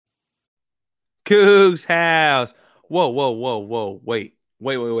Cougs house. Whoa, whoa, whoa, whoa.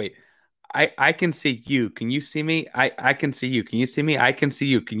 Wait. I can see you. Can you see me? I can see you. Can you see me? I can see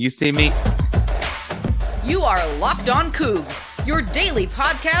you. Can you see me? You are Locked On Cougs, your daily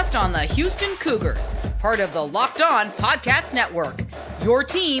podcast on the Houston Cougars, part of the Locked On Podcast Network. Your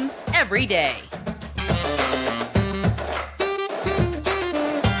team every day.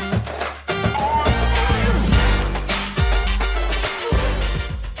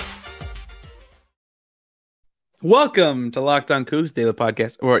 Welcome to Locked On Cougs Daily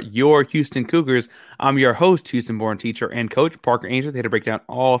Podcast, or your Houston Cougars. I'm your host, Houston-born teacher and coach Parker Angel, here to break down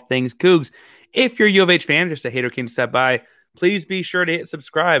all things Cougs. If you're a U of H fan, just a hater came to stop by, please be sure to hit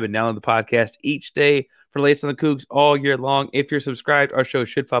subscribe and download the podcast each day for the latest on the Cougs all year long. If you're subscribed, our show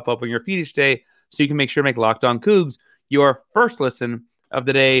should pop up on your feed each day, so you can make sure to make Locked On Cougs your first listen of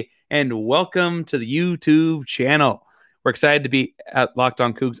the day. And welcome to the YouTube channel. We're excited to be at Locked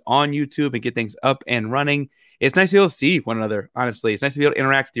On Cougs on YouTube and get things up and running. It's nice to be able to see one another, honestly. It's nice to be able to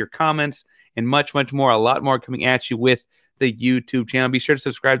interact with your comments and much, much more. A lot more coming at you with the YouTube channel. Be sure to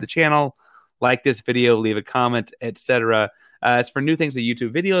subscribe to the channel, like this video, leave a comment, etc. As for new things to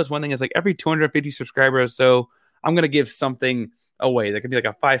YouTube videos, one thing is like every 250 subscribers or so, I'm going to give something away. That could be like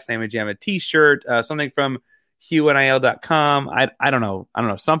a 5 Jam, a t-shirt, something from HughNIL.com. I don't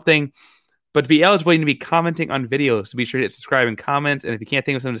know, something. But to be eligible, you need to be commenting on videos. So be sure to hit subscribe and comment. And if you can't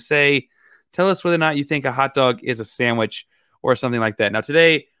think of something to say, tell us whether or not you think a hot dog is a sandwich or something like that. Now,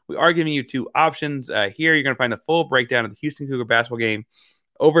 today, we are giving you two options. Here, you're going to find the full breakdown of the Houston Cougar basketball game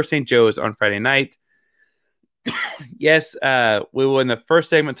over St. Joe's on Friday night. Yes, we will, in the first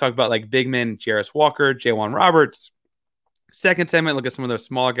segment, talk about like big men, Jarris Walker, J1 Roberts. Second segment, look at some of those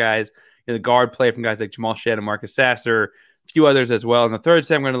smaller guys, the guard play from guys like Jamal Shedd and Marcus Sasser, a few others as well. In the third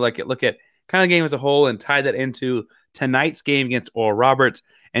segment, we're going to look at kind of the game as a whole and tie that into tonight's game against Oral Roberts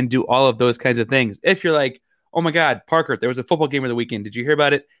and do all of those kinds of things. If you're like, oh my God, Parker, there was a football game of the weekend. Did you hear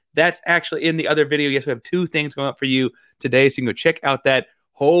about it? That's actually in the other video. Yes, we have two things going up for you today, so you can go check out that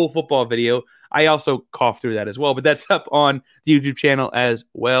whole football video. I also coughed through that as well, but that's up on the YouTube channel as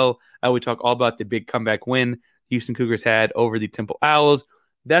well. We talk all about the big comeback win Houston Cougars had over the Temple Owls.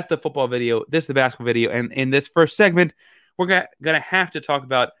 That's the football video. This is the basketball video. And in this first segment, we're going to have to talk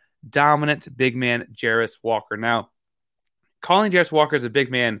about dominant big man Jarris Walker. Now, calling Jarris Walker as a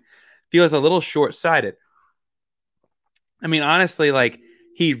big man feels a little short-sighted. I mean, honestly, like,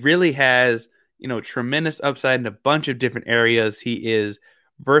 he really has, tremendous upside in a bunch of different areas. He is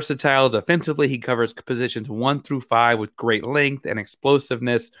versatile defensively. He covers positions 1 through 5 with great length and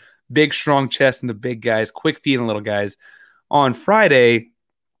explosiveness, big, strong chest in the big guys, quick feet and little guys. On Friday,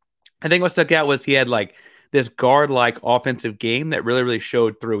 I think what stuck out was he had, like, this guard-like offensive game that really, really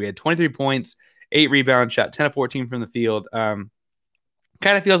showed through. He had 23 points, 8 rebounds, shot 10 of 14 from the field. Kind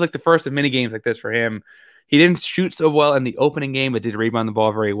of feels like the first of many games like this for him. He didn't shoot so well in the opening game, but did rebound the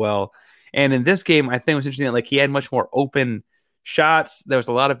ball very well. And in this game, I think it was interesting that like he had much more open shots. There was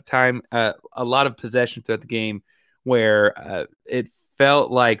a lot of time, a lot of possession throughout the game where it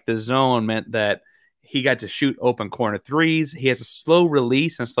felt like the zone meant that he got to shoot open corner threes. He has a slow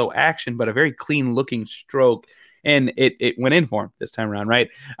release and slow action, but a very clean-looking stroke, and it went in for him this time around, right?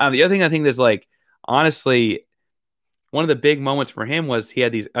 The other thing I think is, like, honestly, one of the big moments for him was he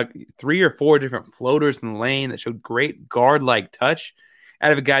had these 3 or 4 different floaters in the lane that showed great guard-like touch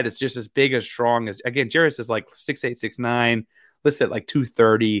out of a guy that's just as big, as strong as, again, Jarris is like 6'8", 6'9", listed at like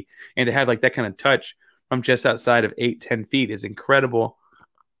 230, and to have like that kind of touch from just outside of 8-10 feet is incredible.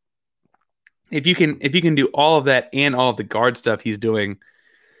 If you can do all of that and all of the guard stuff he's doing,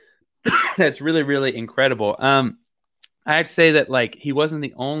 that's really, really incredible. I have to say that like he wasn't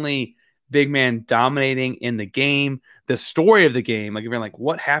the only big man dominating in the game. The story of the game, like if you're like,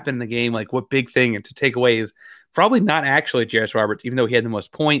 what happened in the game? Like what big thing to take away is probably not actually Jarris Roberts, even though he had the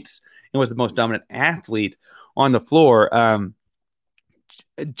most points and was the most dominant athlete on the floor.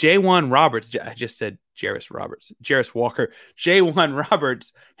 J1 Roberts, I just said Jarris Walker. J1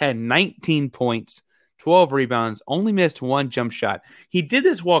 Roberts had 19 points, 12 rebounds, only missed 1 jump shot. He did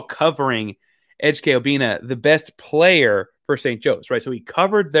this while covering Ejike Obina, the best player for St. Joe's, right? So he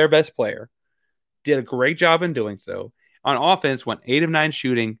covered their best player, did a great job in doing so. On offense, went 8 of 9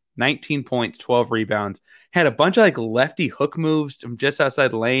 shooting, 19 points, 12 rebounds, had a bunch of like lefty hook moves from just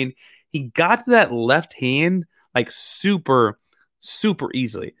outside the lane. He got to that left hand like super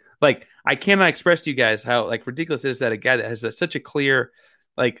easily. Like, I cannot express to you guys how like ridiculous it is that a guy that has such a clear,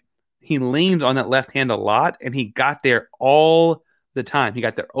 like, he leans on that left hand a lot, and he got there all the time. He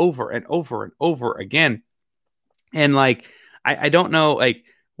got there over and over and over again. And like, I don't know like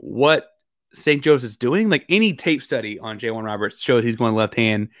what St. Joe's is doing. Like any tape study on J1 Roberts shows he's going left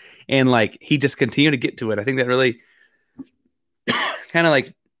hand, and like he just continued to get to it. I think that really kind of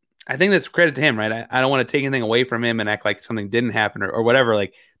like, I think that's credit to him, right? I don't want to take anything away from him and act like something didn't happen or whatever.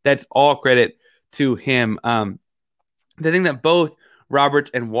 Like that's all credit to him. The thing that both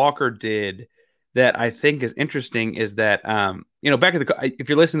Roberts and Walker did that I think is interesting is that, back at if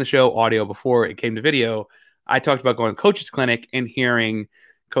you're listening to the show audio before it came to video, I talked about going to coach's clinic and hearing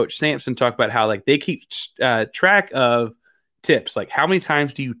Coach Sampson talk about how like they keep track of tips. Like how many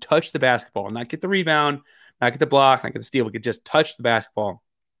times do you touch the basketball, not get the rebound, not get the block, not get the steal, but just touch the basketball.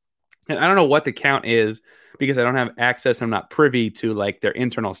 And I don't know what the count is because I don't have access. I'm not privy to like their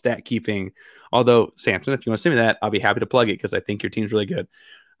internal stat keeping. Although Sampson, if you want to send me that, I'll be happy to plug it because I think your team's really good.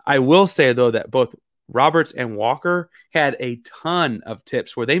 I will say though that both Roberts and Walker had a ton of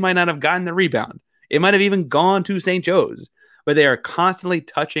tips where they might not have gotten the rebound. It might have even gone to St. Joe's, but they are constantly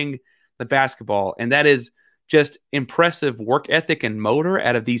touching the basketball. And that is just impressive work ethic and motor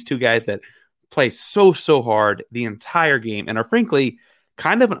out of these two guys that play so hard the entire game and are frankly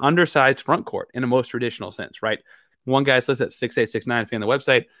kind of an undersized front court in a most traditional sense, right? One guy's listed at 6'8", 6'9", if you're on the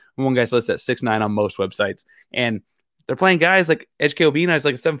website. And one guy's listed at 6'9" on most websites. And they're playing guys like HK Obina is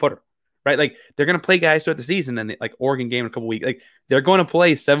like a 7-footer, right? Like they're going to play guys throughout the season and like Oregon game in a couple weeks. Like they're going to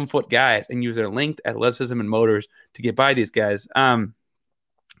play 7-foot guys and use their length, athleticism, and motors to get by these guys. The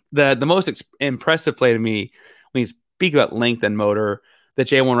most impressive play to me when you speak about length and motor that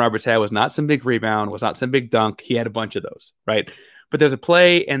J1 Roberts had was not some big rebound, was not some big dunk. He had a bunch of those, right? But there's a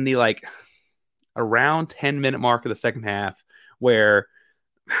play in the like around 10-minute mark of the second half where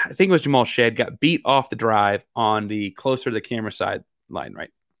I think it was Jamal Shedd got beat off the drive on the closer to the camera side line, right?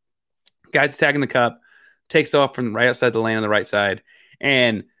 Guy's attacking the cup, takes off from right outside the lane on the right side,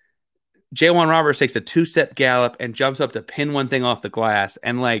 and J1 Roberts takes a 2-step gallop and jumps up to pin one thing off the glass,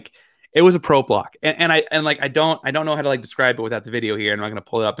 and like it was a pro block. And I don't know how to like describe it without the video here. I'm not going to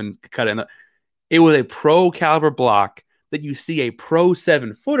pull it up and cut it. It was a pro caliber block that you see a pro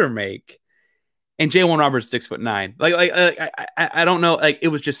 7-footer make. And J1 Roberts 6'9". I don't know. Like it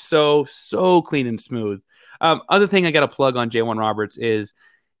was just so clean and smooth. Other thing I got to plug on J1 Roberts is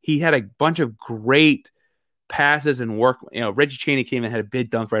he had a bunch of great passes and work. Reggie Chaney came in and had a big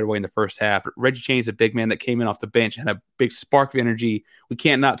dunk right away in the first half. Reggie Chaney's a big man that came in off the bench and had a big spark of energy. We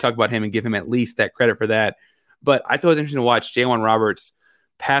can't not talk about him and give him at least that credit for that. But I thought it was interesting to watch J1 Roberts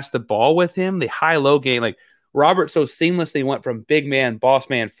pass the ball with him. The high-low game, like Roberts so seamlessly went from big man, boss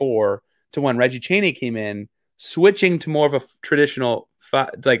man 4 to when Reggie Chaney came in, switching to more of a traditional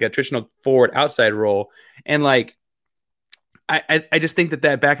forward outside role. And like, I just think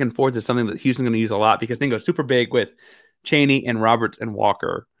that back and forth is something that Houston's going to use a lot because they go super big with Chaney and Roberts and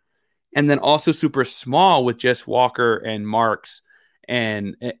Walker, and then also super small with just Walker and Marks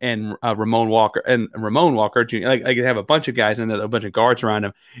and Ramon Walker Jr. Like they have a bunch of guys and a bunch of guards around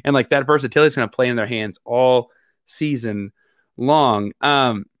him, and like that versatility is going to play in their hands all season long.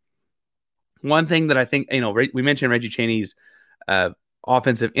 One thing that I think, we mentioned Reggie Chaney's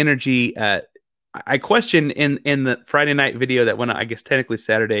offensive energy. I questioned in the Friday night video that went out, I guess technically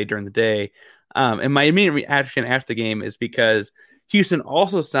Saturday during the day. And my immediate reaction after the game is because Houston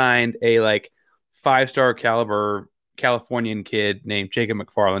also signed a like 5-star caliber Californian kid named Jacob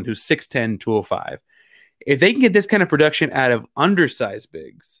McFarland, who's 6'10", 205. If they can get this kind of production out of undersized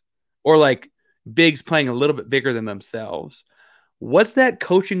bigs or like bigs playing a little bit bigger than themselves, what's that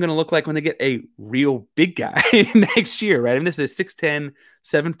coaching going to look like when they get a real big guy next year, right? I mean, this is 6'10",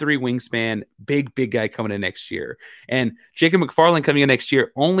 7'3" wingspan, big guy coming in next year. And Jacob McFarland coming in next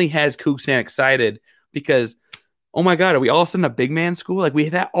year only has Cougs fan excited because, oh my God, are we all of a sudden a big man school? Like we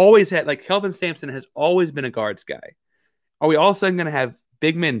have always had, like Kelvin Sampson has always been a guards guy. Are we all of a sudden going to have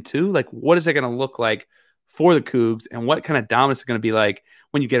big men too? Like what is that going to look like for the Cougs, and what kind of dominance is going to be like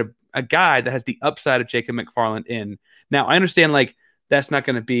when you get a guy that has the upside of Jacob McFarland in? Now, I understand like that's not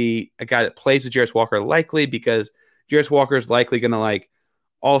going to be a guy that plays with Jarace Walker likely because Jarace Walker is likely going to like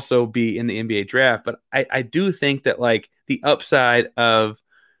also be in the NBA draft. But I do think that like the upside of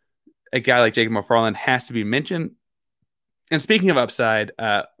a guy like Jacob McFarland has to be mentioned. And speaking of upside,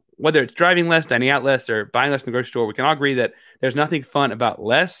 whether it's driving less, dining out less, or buying less in the grocery store, we can all agree that there's nothing fun about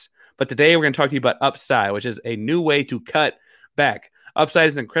less. But today we're going to talk to you about Upside, which is a new way to cut back. Upside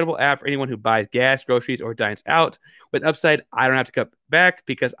is an incredible app for anyone who buys gas, groceries, or dines out. With Upside, I don't have to cut back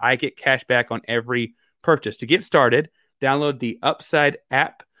because I get cash back on every purchase. To get started, download the Upside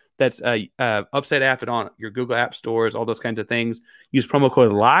app. That's Upside app on your Google App Stores, all those kinds of things. Use promo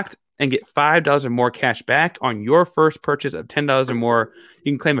code LOCKED and get $5 or more cash back on your first purchase of $10 or more.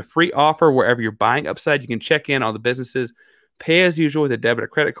 You can claim a free offer wherever you're buying Upside. You can check in all the businesses pay as usual with a debit or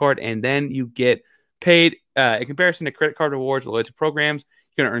credit card, and then you get paid in comparison to credit card rewards or loyalty programs.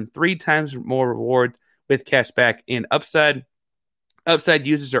 You're going to earn 3 times more rewards with cash back and Upside. Upside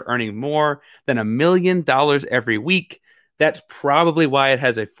users are earning more than $1 million every week. That's probably why it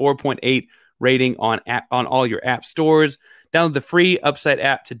has a 4.8 rating on all your app stores. Download the free Upside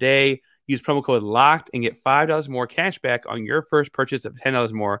app today. Use promo code LOCKED and get $5 more cash back on your first purchase of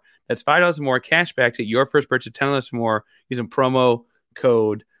 $10 more. That's $5 more cash back to your first purchase of $10 more using promo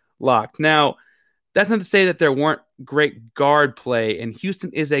code LOCKED. Now, that's not to say that there weren't great guard play, and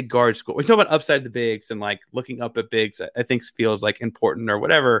Houston is a guard school. We talk about upside the bigs and like looking up at bigs, I think feels like important or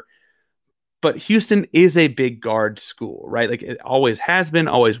whatever. But Houston is a big guard school, right? Like it always has been,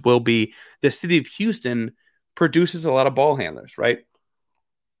 always will be. The city of Houston produces a lot of ball handlers, right?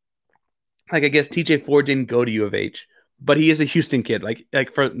 Like I guess TJ Ford didn't go to U of H, but he is a Houston kid.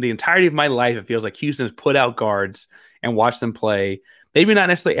 Like for the entirety of my life, it feels like Houston's put out guards and watched them play. Maybe not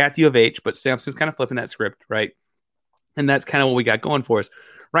necessarily at the U of H, but Sampson's kind of flipping that script, right? And that's kind of what we got going for us.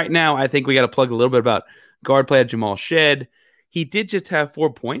 Right now, I think we got to plug a little bit about guard play at Jamal Shed. He did just have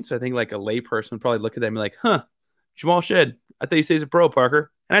 4 points. So I think like a layperson would probably look at that and be like, Jamal Shed, I thought you say he's a pro, Parker.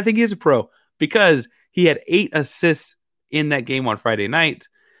 And I think he is a pro because he had 8 assists in that game on Friday night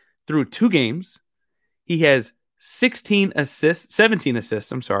through 2 games. He has 17 assists,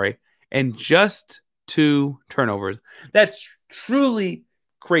 and just 2 turnovers. That's truly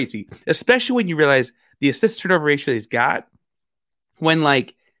crazy, especially when you realize the assist turnover ratio he's got when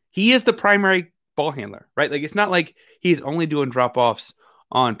like he is the primary ball handler, right? Like it's not like he's only doing drop offs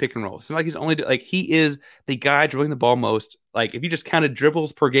on pick and rolls. It's not like he's only he is the guy dribbling the ball most. Like if you just counted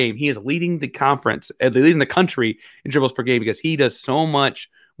dribbles per game, he is leading the conference, leading the country in dribbles per game because he does so much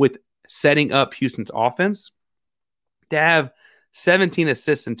with setting up Houston's offense. To have 17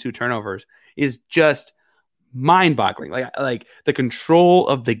 assists and 2 turnovers is just mind-boggling. Like the control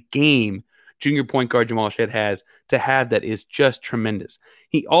of the game junior point guard Jamal Shed has to have that is just tremendous.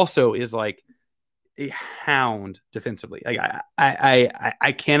 He also is like a hound defensively. Like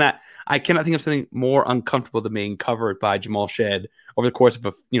I cannot think of something more uncomfortable than being covered by Jamal Shed over the course of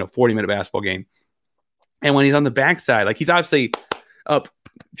a 40-minute basketball game. And when he's on the backside, like he's obviously up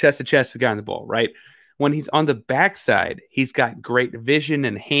chest to chest the guy on the ball, right? When he's on the backside, he's got great vision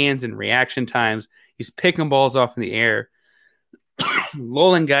and hands and reaction times. He's picking balls off in the air,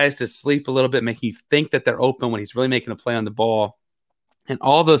 lulling guys to sleep a little bit, making you think that they're open when he's really making a play on the ball. And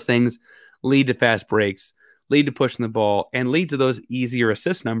all those things lead to fast breaks, lead to pushing the ball, and lead to those easier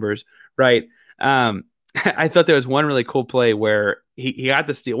assist numbers, right? I thought there was one really cool play where he got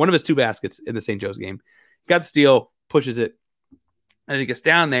the steal, one of his 2 baskets in the St. Joe's game. He got the steal, pushes it, and he gets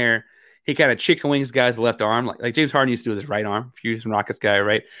down there. He kind of chicken wings guys left arm, like James Harden used to do with his right arm. If you're using Rockets guy,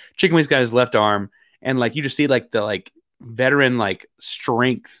 right? Chicken wings guys left arm, and like you just see like the veteran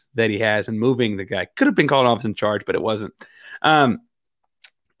strength that he has in moving the guy. Could have been called off in charge, but it wasn't. And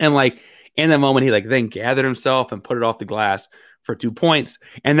like in that moment, he then gathered himself and put it off the glass for 2 points.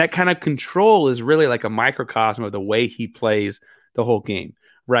 And that kind of control is really like a microcosm of the way he plays the whole game,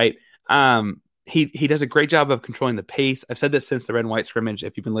 right? He does a great job of controlling the pace. I've said this since the red and white scrimmage,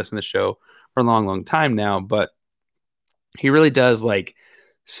 if you've been listening to the show for a long, long time now, but he really does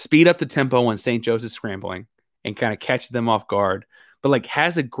speed up the tempo when St. Joe's is scrambling and kind of catch them off guard, but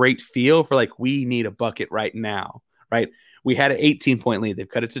has a great feel for we need a bucket right now, right? We had an 18-point lead. They've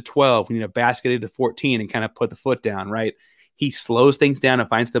cut it to 12. We need a basket to 14 and kind of put the foot down, right? He slows things down and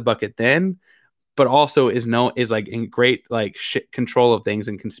finds the bucket then, but also is in great control of things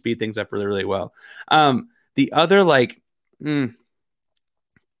and can speed things up really, really well. The other I don't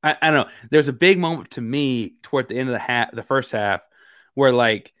know. There's a big moment to me toward the end of the first half, where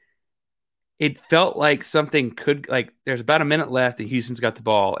it felt like something could there's about a minute left and Houston's got the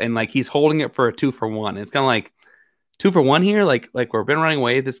ball and he's holding it for a 2-for-1. And it's kind of 2-for-1 here, like we've been running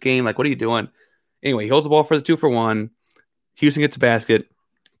away this game. What are you doing? Anyway, he holds the ball for the 2-for-1. Houston gets a basket.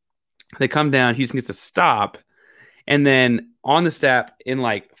 They come down. Houston gets a stop. And then on the step,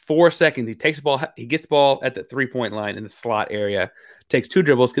 in 4 seconds, he takes the ball. He gets the ball at the 3-point line in the slot area. Takes 2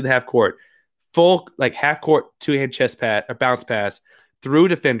 dribbles, get the half court. Full, half court, 2-hand chest pat, or bounce pass through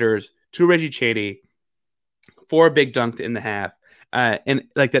defenders to Reggie Chady for a big dunk in the half. And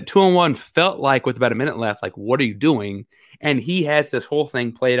that 2-on-1 felt with about a minute left, what are you doing? And he has this whole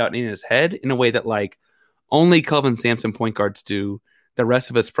thing played out in his head in a way that only Kelvin Sampson point guards do. The rest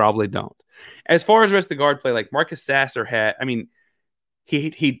of us probably don't. As far as the rest of the guard play, Marcus Sasser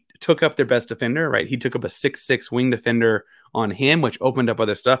he took up their best defender, right? He took up a 6'6" wing defender on him, which opened up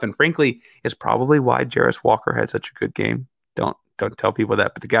other stuff. And frankly, is probably why Jarris Walker had such a good game. Don't tell people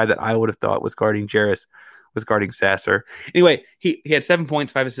that, but the guy that I would have thought was guarding Jarris was guarding Sasser. Anyway, he had 7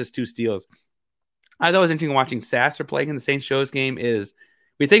 points, 5 assists, 2 steals. I thought it was interesting watching Sasser playing in the St. Joe's game is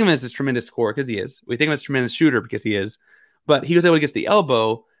we think of him as this tremendous scorer because he is. We think of him as a tremendous shooter because he is. But he was able to get to the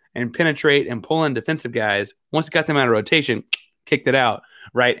elbow and penetrate and pull in defensive guys. Once he got them out of rotation, kicked it out,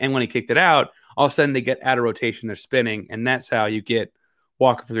 right? And when he kicked it out, all of a sudden they get out of rotation, they're spinning, and that's how you get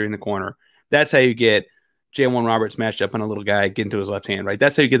Walker for three in the corner. That's how you get J1 Roberts matched up on a little guy getting to his left hand, right?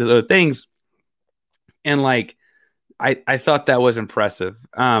 That's how you get those other things. And like, I thought that was impressive.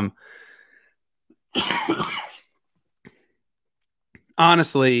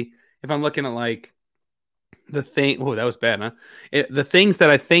 Honestly, if I'm looking at like the thing, oh, that was bad, huh? The things that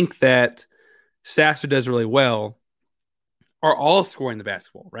I think that Sasser does really well are all scoring the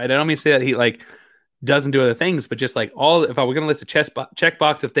basketball, right? I don't mean to say that he like doesn't do other things, but just like all, if I were going to list a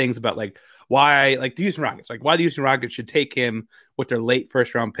checkbox of things about like why, like the Houston Rockets, like why the Houston Rockets should take him with their late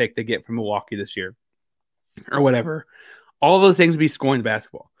first round pick they get from Milwaukee this year or whatever. All of those things be scoring the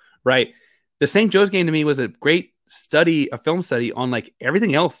basketball, right? The St. Joe's game to me was a great study, a film study on like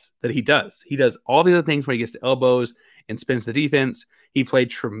everything else that he does. He does all the other things where he gets to elbows and spins the defense. He played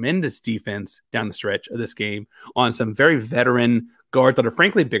tremendous defense down the stretch of this game on some very veteran guards that are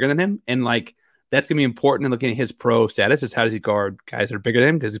frankly bigger than him. And like, that's going to be important in looking at his pro status is how does he guard guys that are bigger than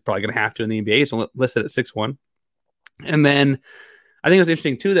him? Because he's probably going to have to in the NBA. He's listed at 6'1". And then I think it was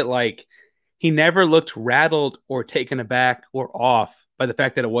interesting too that like he never looked rattled or taken aback or off by the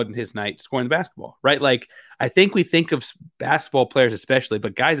fact that it wasn't his night scoring the basketball, right? Like I think we think of basketball players especially,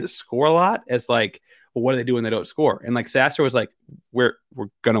 but guys that score a lot as like, well, what do they do when they don't score? And like Sasser was like, we're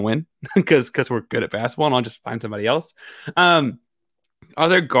gonna win because we're good at basketball, and I'll just find somebody else.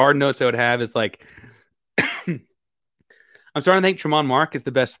 Other guard notes I would have is like, I'm starting to think Tremont Mark is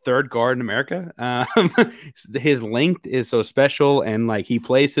the best third guard in America. His length is so special, and like he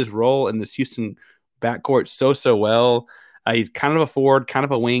plays his role in this Houston backcourt so well. He's kind of a forward, kind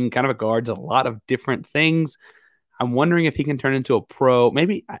of a wing, kind of a guard, a lot of different things. I'm wondering if he can turn into a pro.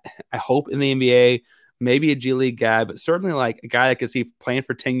 Maybe I hope in the NBA, maybe a G League guy, but certainly like a guy that could see playing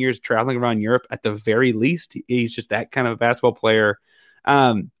for 10 years, traveling around Europe at the very least. He's just that kind of a basketball player.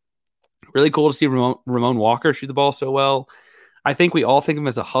 Really cool to see Ramon Walker shoot the ball so well. I think we all think of him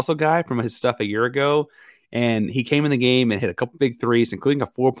as a hustle guy from his stuff a year ago. And he came in the game and hit a couple big threes, including a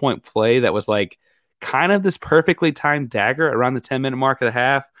 4-point play that was like kind of this perfectly timed dagger around the 10-minute mark of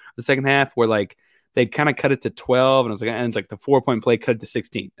the second half, where like they kind of cut it to 12, and it's like the 4-point play cut it to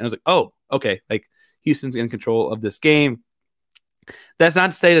 16. And I was like, oh, okay, like Houston's in control of this game. That's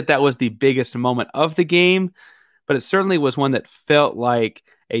not to say that was the biggest moment of the game, but it certainly was one that felt like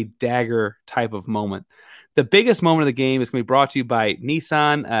a dagger type of moment. The biggest moment of the game is going to be brought to you by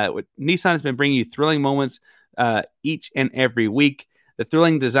Nissan. Nissan has been bringing you thrilling moments each and every week. The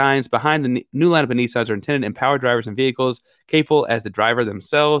thrilling designs behind the new lineup of Nissans are intended to empower drivers and vehicles capable as the driver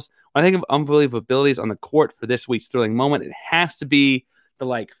themselves. When I think of unbelievable abilities on the court for this week's thrilling moment, it has to be the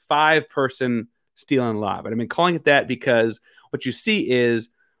like 5-person steal and lob. And I've been calling it that because what you see is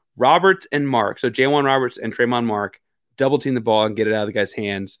Robert and Mark, so J1 Roberts and Tremont Mark, double team the ball and get it out of the guy's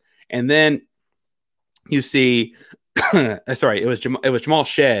hands. And then you see, sorry, it was Jamal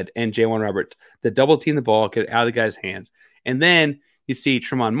Shed and J1 Roberts that double team the ball, get it out of the guy's hands. And then you see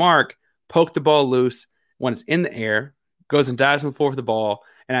Tremont Mark poke the ball loose when it's in the air, goes and dives on the floor for the ball,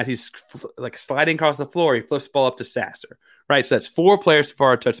 and as he's like sliding across the floor, he flips the ball up to Sasser. Right, so that's 4 players so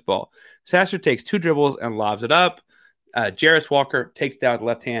far to touch the ball. Sasser takes 2 dribbles and lobs it up. Jarris Walker takes down with the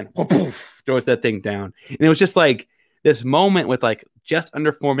left hand, throws that thing down. And it was just like this moment with like just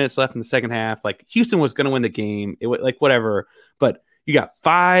under 4 minutes left in the second half. Like Houston was going to win the game. It was like whatever, but you got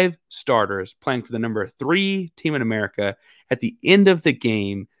 5 starters playing for the number 3 team in America at the end of the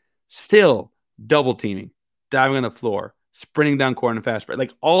game, still double teaming, diving on the floor, sprinting down court and fast break.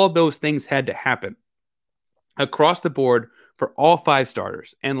 Like all of those things had to happen across the board for all 5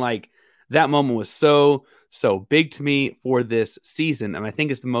 starters. And like that moment was so big to me for this season. And I think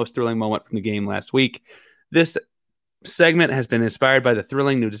it's the most thrilling moment from the game last week. This segment has been inspired by the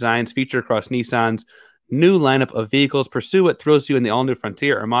thrilling new designs featured across Nissan's new lineup of vehicles. Pursue what thrills you in the all-new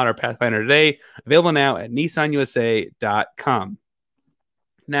Frontier, Armada, or Pathfinder today. Available now at nissanusa.com.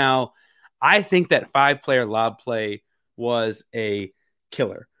 Now, I think that 5-player lob play was a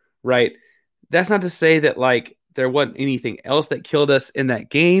killer, right? That's not to say that like there wasn't anything else that killed us in that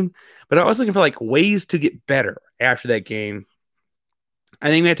game, but I was looking for like ways to get better after that game. I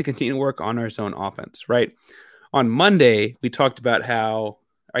think we have to continue to work on our zone offense, right? On Monday, we talked about how,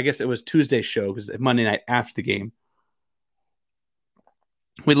 I guess it was Tuesday's show because Monday night after the game,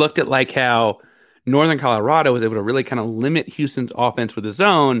 we looked at like how Northern Colorado was able to really kind of limit Houston's offense with the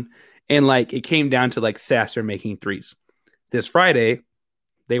zone And like it came down to like Sasser making threes. This Friday,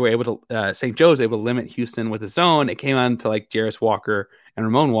 they were able to St. Joe's able to limit Houston with a zone. It came on to like Jarris Walker and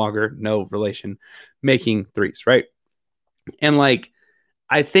Ramon Walker, no relation, making threes, right? And like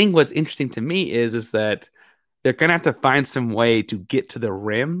I think what's interesting to me is that they're gonna have to find some way to get to the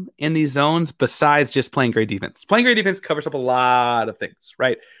rim in these zones besides just playing great defense. Playing great defense covers up a lot of things,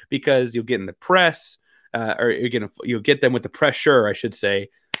 right? Because you'll get in the press, or you'll get them with the pressure, I should say,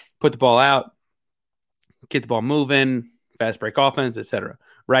 put the ball out, get the ball moving, fast break offense, etc.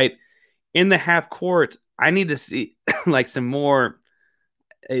 Right? In the half court, I need to see like some more.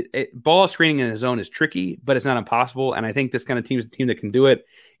 Ball screening in the zone is tricky, but it's not impossible. And I think this kind of team is the team that can do it.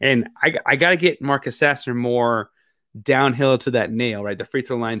 And I got to get Marcus Sasser more downhill to that nail, right? The free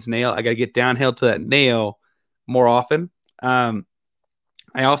throw line's nail. I got to get downhill to that nail more often. I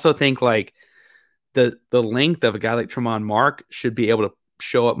also think like the length of a guy like Tremont Mark should be able to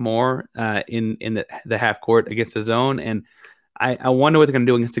show up more in the half court against the zone. And I wonder what they're going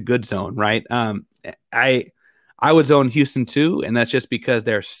to do against a good zone, right? I would zone Houston too, and that's just because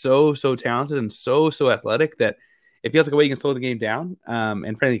they're so talented and so athletic that it feels like a way you can slow the game down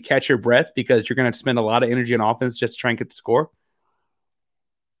and frankly catch your breath because you're going to spend a lot of energy on offense just to try and get the score.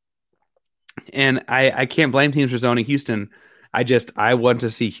 And I can't blame teams for zoning Houston. I want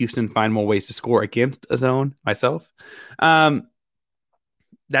to see Houston find more ways to score against a zone myself.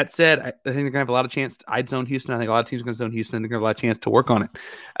 That said, I think they're going to have a lot of chance. I'd zone Houston. I think a lot of teams are going to zone Houston. They're going to have a lot of chance to work on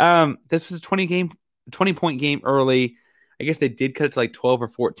it. This is a 20-point game early. I guess they did cut it to like 12 or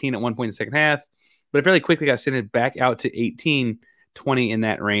 14 at one point in the second half, but it fairly quickly got extended back out to 18, 20 in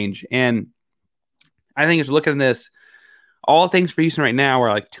that range. And I think if you're looking at this, all things for Houston right now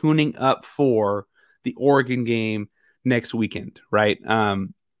are like tuning up for the Oregon game next weekend, right?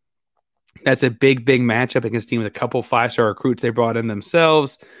 That's a big matchup against a team with a couple 5-star recruits they brought in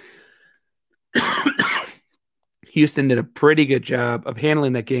themselves. Houston did a pretty good job of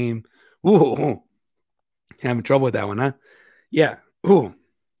handling that game. Ooh, having trouble with that one, huh? Yeah. Ooh.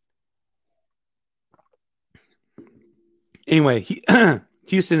 Anyway,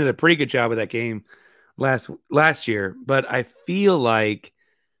 Houston did a pretty good job of that game last year, but I feel like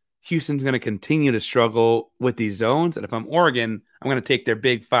Houston's going to continue to struggle with these zones. And if I'm Oregon, I'm going to take their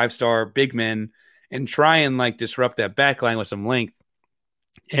big 5-star big men and try and like disrupt that back line with some length.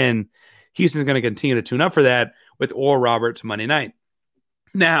 And Houston's going to continue to tune up for that with Oral Roberts Monday night.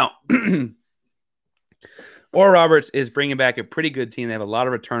 Now, Oral Roberts is bringing back a pretty good team. They have a lot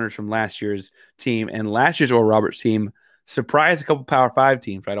of returners from last year's team, and last year's Oral Roberts team surprised a couple Power 5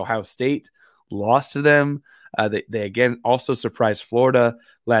 teams, right? Ohio State lost to them. They again also surprised Florida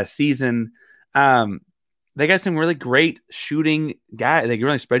last season. They got some really great shooting guys. They can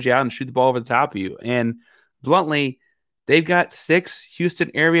really spread you out and shoot the ball over the top of you. And bluntly, they've got 6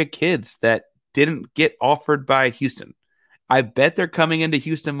 Houston area kids that didn't get offered by Houston. I bet they're coming into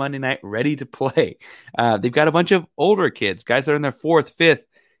Houston Monday night ready to play. They've got a bunch of older kids, guys that are in their 4th, 5th,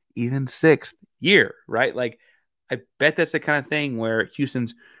 even 6th year, right? Like, I bet that's the kind of thing where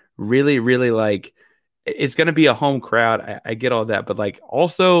Houston's really like, it's going to be a home crowd. I get all that, but like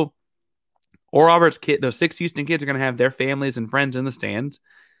also Oral Roberts those 6 Houston kids are going to have their families and friends in the stands.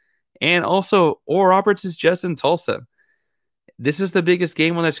 And also Oral Roberts is just in Tulsa. This is the biggest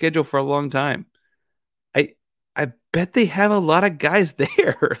game on their schedule for a long time. I bet they have a lot of guys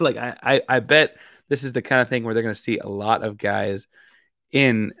there. Like I bet this is the kind of thing where they're going to see a lot of guys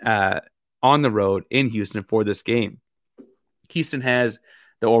in on the road in Houston for this game. Houston has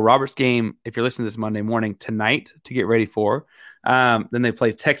the Oral Roberts game, if you're listening to this Monday morning, tonight to get ready for. Then they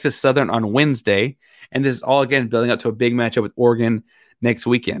play Texas Southern on Wednesday. And this is all, again, building up to a big matchup with Oregon next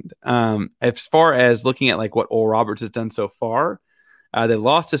weekend. As far as looking at like what Oral Roberts has done so far, they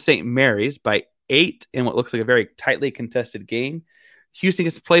lost to St. Mary's by 8 in what looks like a very tightly contested game. Houston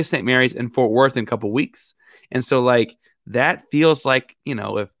gets to play St. Mary's in Fort Worth in a couple weeks. And so like that feels like,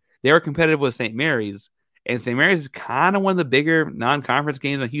 if they were competitive with St. Mary's, and St. Mary's is kind of one of the bigger non-conference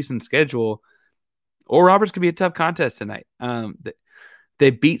games on Houston's schedule, Oral Roberts could be a tough contest tonight. They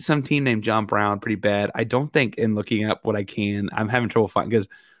beat some team named John Brown pretty bad. I don't think, in looking up what I can, I'm having trouble finding, because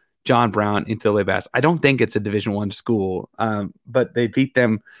John Brown, NCAA Bass, I don't think it's a Division I school, but they beat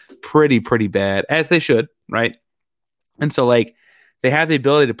them pretty bad, as they should, right? And so, like, they have the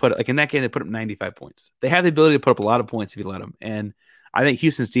ability to put, like, in that game, they put up 95 points. They have the ability to put up a lot of points if you let them. And I think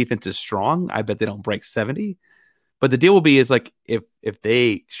Houston's defense is strong. I bet they don't break 70. But the deal will be is, like, if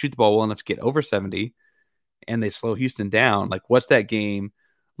they shoot the ball well enough to get over 70 and they slow Houston down, like, what's that game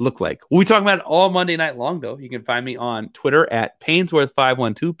look like? We'll be talking about it all Monday night long, though. You can find me on Twitter at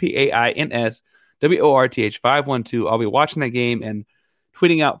Painsworth512, PainsWorth512. I'll be watching that game and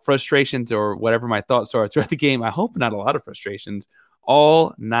tweeting out frustrations or whatever my thoughts are throughout the game. I hope not a lot of frustrations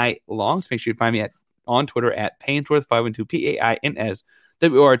all night long. So make sure you find me on Twitter at Painsworth512,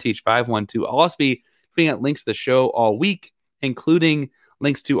 PAINSWORTH512. I'll also be putting out links to the show all week, including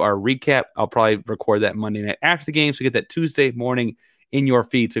links to our recap. I'll probably record that Monday night after the game, so you get that Tuesday morning in your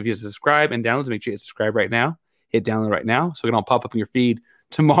feed. So if you subscribe and download, make sure you subscribe right now. Hit download right now, so it can all pop up in your feed.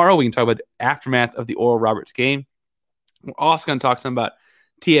 Tomorrow, we can talk about the aftermath of the Oral Roberts game. We're also going to talk some about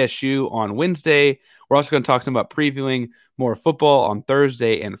TSU on Wednesday. We're also going to talk some about previewing more football on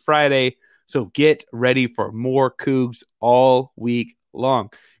Thursday and Friday. So get ready for more Cougs all week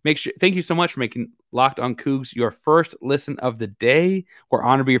long. Thank you so much for making Locked on Cougs your first listen of the day. We're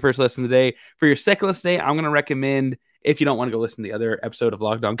honored to be your first listen of the day. For your second listen today, I'm going to recommend, if you don't want to go listen to the other episode of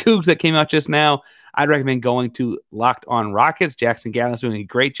Locked on Cougs that came out just now, I'd recommend going to Locked on Rockets. Jackson Gallin's doing a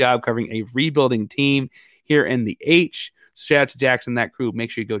great job covering a rebuilding team here in the H. Shout out to Jackson and that crew. Make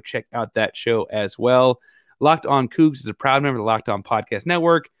sure you go check out that show as well. Locked on Cougs is a proud member of the Locked on Podcast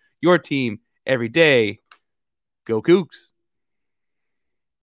Network. Your team every day. Go Cougs.